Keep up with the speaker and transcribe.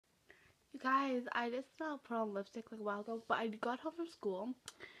Guys, I just put on lipstick like a while ago, but I got home from school.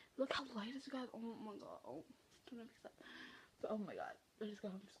 Look how light it is, guys. Oh my god. Oh, don't make that. But oh my god, I just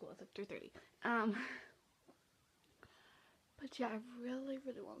got home from school. It's like 3:30. But yeah, I really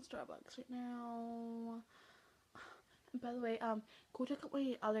want Starbucks right now. And by the way, go check out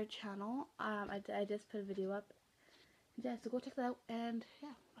my other channel. I just put a video up. Yeah, so go check that out. And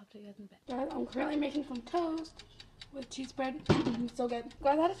yeah, I'll see you guys in a bit. Guys, I'm currently making some toast with cheese bread. So good.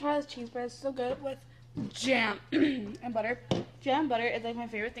 Guys, I had to try this cheese bread. It's so good with jam and butter. Jam and butter is like my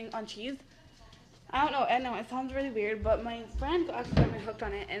favorite thing on cheese. I don't know, I know it sounds really weird, but my friend actually got me hooked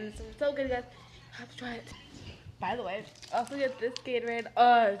on it, and it's so good, guys. You have to try it. By the way, I also get this Gatorade.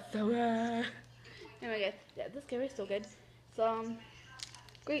 Oh, it's so good. Anyway, guys, yeah, this Gatorade is so good. So,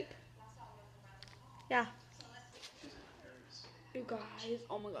 grape. Yeah. You guys,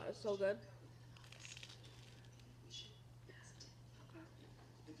 oh my god, it's so good.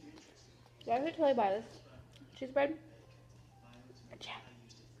 Do I should totally buy this cheese bread?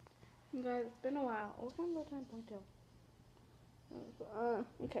 You guys, it's been a while. What's my little time point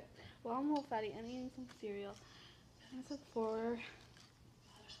okay. Well, I'm a little fatty. I'm eating some cereal. It's like 4.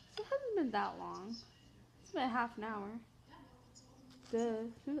 It hasn't been that long. It's been half an hour.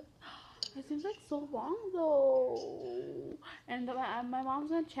 Good. It seems like so long though. And my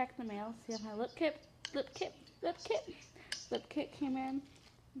mom's gonna check the mail, see if my lip kit came in.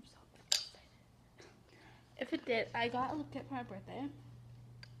 I'm so excited. If it did, I got a lip kit for my birthday.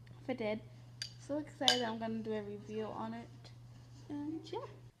 If it did, so excited I'm gonna do a review on it. And yeah.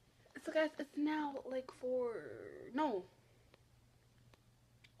 So guys, it's now like 4. No.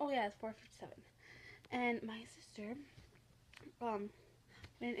 Oh yeah, it's 4:57. And my sister went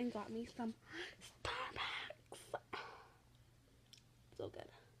and got me some Starbucks. So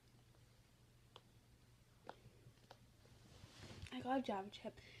good. I got a Java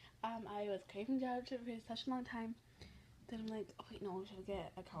chip. I was craving Java chip for such a long time. Then I'm like, oh wait, no, should I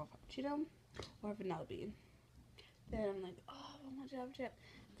get a cappuccino or a vanilla bean? Then I'm like, oh, I want Java chip.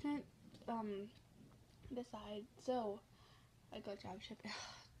 Couldn't decide, so I got Java chip.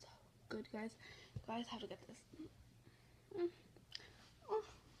 So good, guys. Guys have to get this. Oh,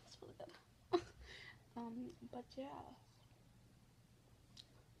 it's really good. But yeah.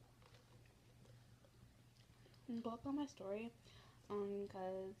 Go look on my story,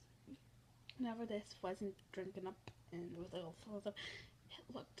 because whenever this wasn't drinking up and was like all full of stuff,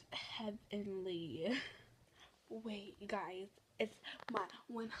 it looked heavenly. Wait, guys, it's my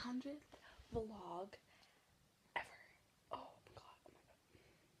 100th vlog ever. Oh my god,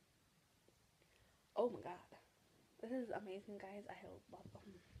 oh my god. This is amazing, guys. I love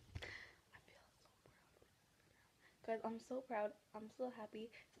them. I feel so proud. Guys, I'm so proud. I'm so happy.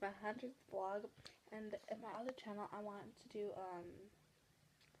 It's my 100th vlog. And in my other channel, I want to do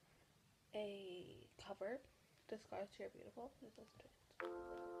a cover to Scars to Your Beautiful. Just listen to it.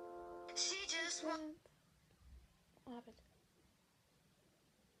 She just went. What happened?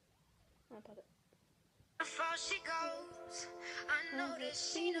 I put it. Before she goes, I know that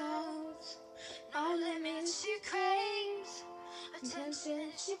she knows. No limits she craves.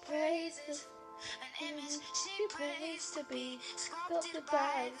 Attention she praises. An image she prays to be sculpted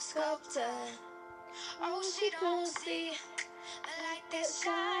by the sculptor. Oh, she don't see the light that's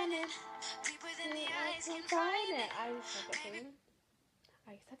shining deeper than the eyes can find it.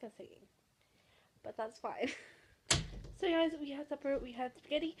 I suck at singing. But that's fine. So guys, we had supper, we had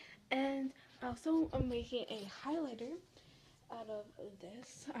spaghetti, and also I'm making a highlighter out of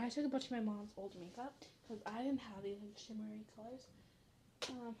this. I took a bunch of my mom's old makeup because I didn't have these like shimmery colors.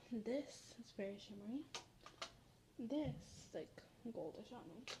 This is very shimmery. This like goldish on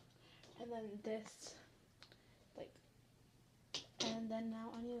me, and then this like, and then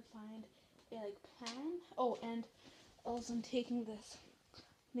now I need to find a like pan. Oh, and also I'm taking this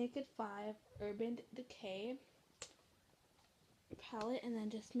Naked 5 Urban Decay palette, and then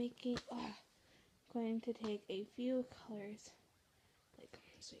just making going to take a few colors, like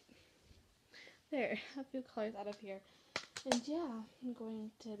sweet there, a few colors out of here, and yeah, I'm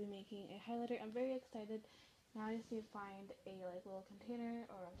going to be making a highlighter. I'm very excited. Now I just need to find a like little container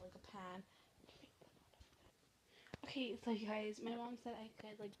or like a pan. Okay, so you guys, my mom said I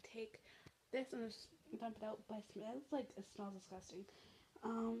could like take this and just dump it out, but it's like, it smells disgusting. I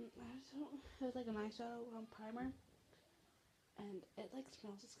don't, it was like an eyeshadow primer, and it like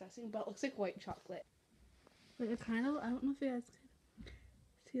smells disgusting, but it looks like white chocolate. Like it kind of, I don't know if you guys can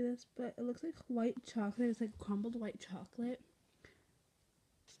see this, but it looks like white chocolate. It's like crumbled white chocolate.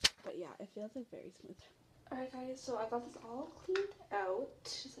 But yeah, it feels like very smooth. Alright guys, so I got this all cleaned out.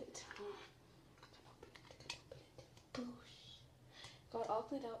 Just like, got all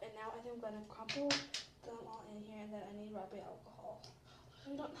cleaned out, and now I think I'm gonna crumple them all in here, and then I need rubbing alcohol.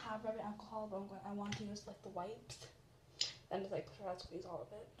 I don't have rubbing alcohol, but I want to use like the wipes and just like try to squeeze all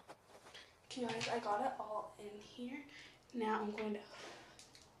of it. Okay guys, I got it all in here. Now I'm going to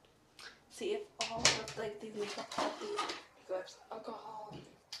see if all of like these alcohol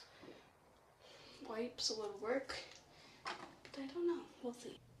wipes would work. But I don't know. We'll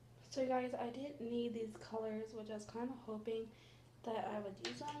see. So guys, I didn't need these colors, which I was kind of hoping that I would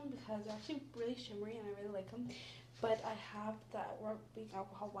use them because they're actually really shimmery and I really like them. But I have that rubbing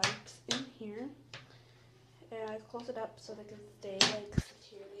alcohol wipes in here. And I close it up so they can stay like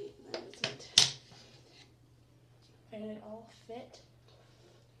securely. And it all fit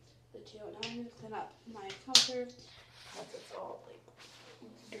the two. Now I'm going to clean up my counter because it's all like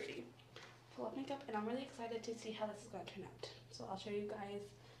dirty, full of makeup, and I'm really excited to see how this is going to turn out. So I'll show you guys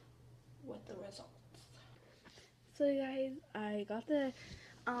with the results. So guys, I got the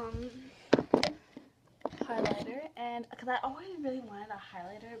highlighter, and because I always really wanted a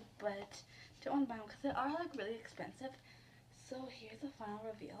highlighter, but don't want to buy them because they are like really expensive. So here's the final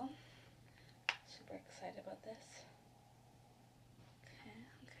reveal. Super excited about this.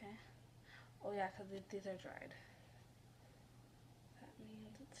 Okay. Oh yeah, because these are dried. That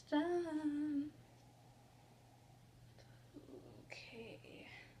means it's done. Okay.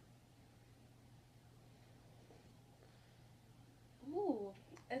 Ooh,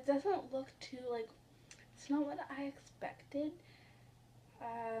 it doesn't look too like, it's not what I expected.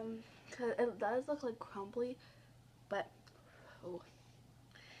 Cause it does look like crumbly, but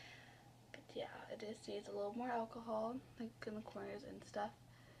yeah, it just needs a little more alcohol, like in the corners and stuff.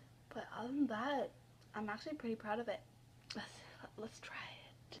 But other than that, I'm actually pretty proud of it. Let's try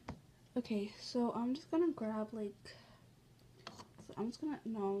it. Okay, so I'm just gonna grab like, I'm just gonna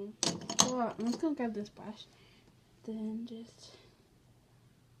grab this brush, then just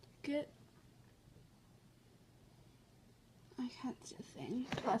get. I can't see a thing.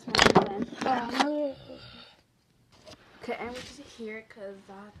 That's my plan. Okay, I'm going to here because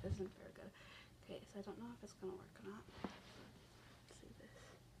that isn't very good. Okay, so I don't know if it's gonna work or not. Let's see this.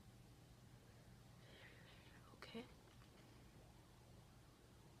 Okay.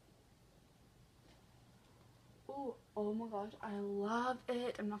 Ooh, oh my gosh, I love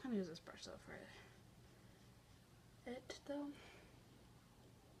it. I'm not gonna use this brush though for it though.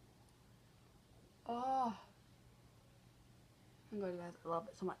 Oh my god, guys, I love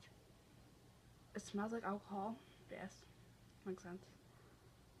it so much. It smells like alcohol. Yes, makes sense.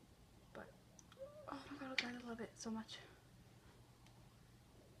 But oh my god, guys, I love it so much.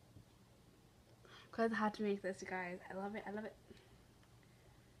 Because I had to make this, you guys. I love it. I love it.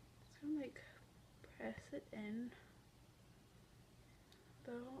 Just gonna like press it in,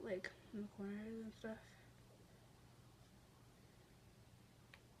 though, like in the corners and stuff.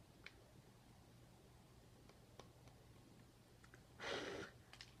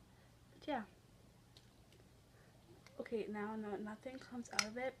 But yeah. Okay, now nothing comes out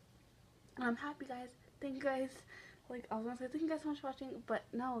of it. I'm happy, guys. Thank you guys. Like, I was gonna say thank you guys so much for watching, but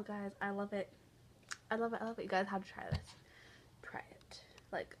no, guys, I love it. I love it. I love it. You guys have to try this. Try it.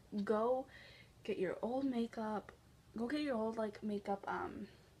 Like, go get your old makeup. Go get your old like makeup,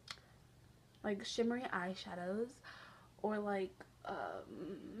 like shimmery eyeshadows, or like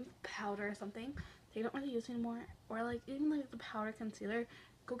powder or something that you don't really use anymore, or like even like the powder concealer.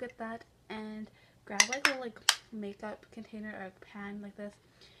 Go get that and grab like a like makeup container or a pan like this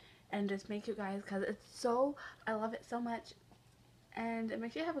and just make it, guys, because it's so, I love it so much. And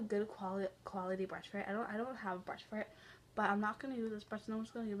make sure you have a good quality brush for it. I don't have a brush for it, but I'm not gonna use this brush. No, I'm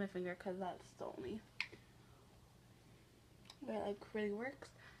just gonna use my finger because that's the only way it like really works.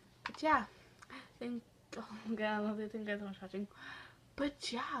 But yeah, thank you guys so much for watching.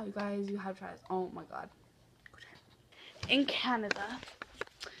 But yeah, you guys, you have to try this. Oh my god. In Canada,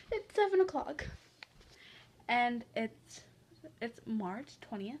 it's 7 o'clock, and it's March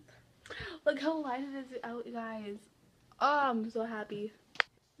 20th. Look how light it is out, you guys. Oh, I'm so happy.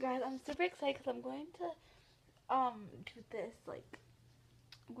 Guys, I'm super excited because I'm going to do this. Like,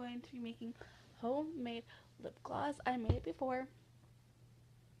 I'm going to be making homemade lip gloss. I made it before,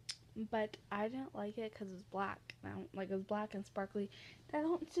 but I didn't like it because it's black. Like, it was black and sparkly. I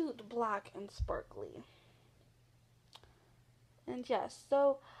don't suit black and sparkly. And yes,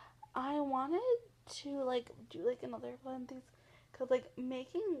 so I wanted to like do like another one of these, because like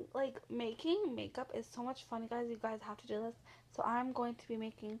making makeup is so much fun, you guys. You guys have to do this. So I'm going to be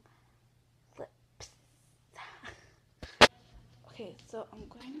making lips. Okay, so I'm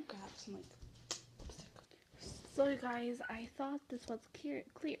going to grab some like lipstick. So you guys, I thought this was clear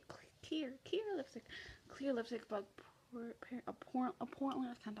lipstick, but apparently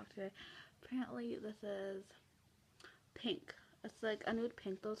I can't talk today. Apparently this is pink. It's like a nude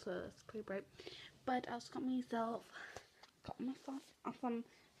pink though, so it's pretty bright. But I also got myself some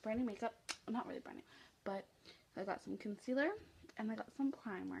brand new makeup. Not really brand new, but I got some concealer and I got some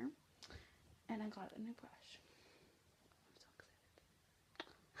primer and I got a new brush. I'm so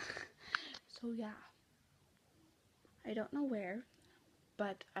excited. So yeah, I don't know where,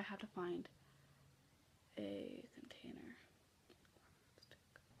 but I have to find a container.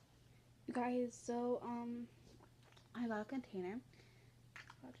 You guys, so I got a container.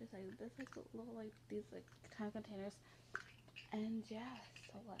 Just like this, like little like these like tiny containers, and yeah,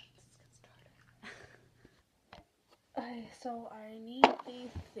 so let's get started. So I need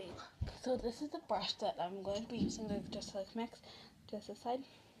these things. So this is the brush that I'm going to be using to just like mix just this side,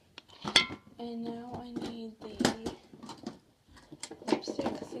 and now I need the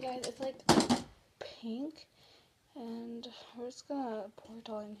lipstick. So guys, it's like pink, and we're just gonna pour it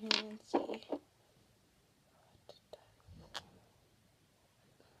all in here and see.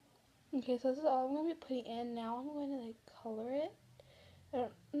 Okay, so this is all I'm going to be putting in. Now I'm going to like color it.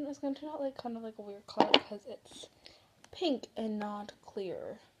 It's going to turn out like kind of like a weird color because it's pink and not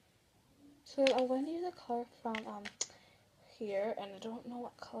clear. So I'm going to use a color from here, and I don't know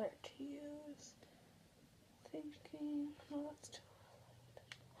what color to use. Thinking, no, that's too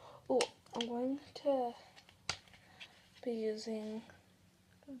light. Oh, I'm going to be using,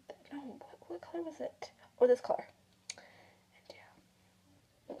 no, what color was it? Oh, this color.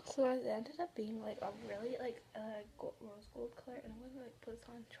 So it ended up being like a really like rose gold color, and I'm gonna like put this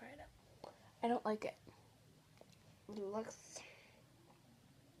on and try it out. I don't like it. It looks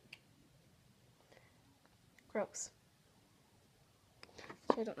gross.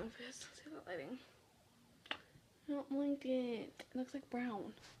 So I don't know if it's see that lighting. I don't like it. It looks like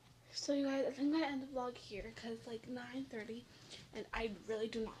brown. So you guys, I think I'm gonna end the vlog here because it's like 9:30, and I really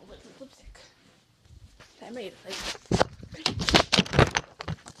do not like this lipstick. I made like.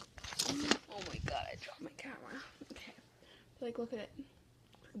 Oh my god, I dropped my camera. Okay. Like, look at it.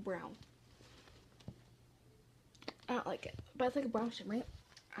 It's like brown. I don't like it. But it's like a brown shade, right?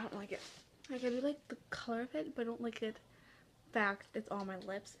 I don't like it. Like, I do like the color of it, but I don't like it. Fact, it's on my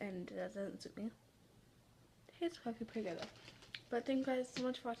lips and it doesn't suit me. It tastes pretty good though. But thank you guys so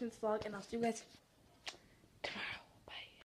much for watching this vlog, and I'll see you guys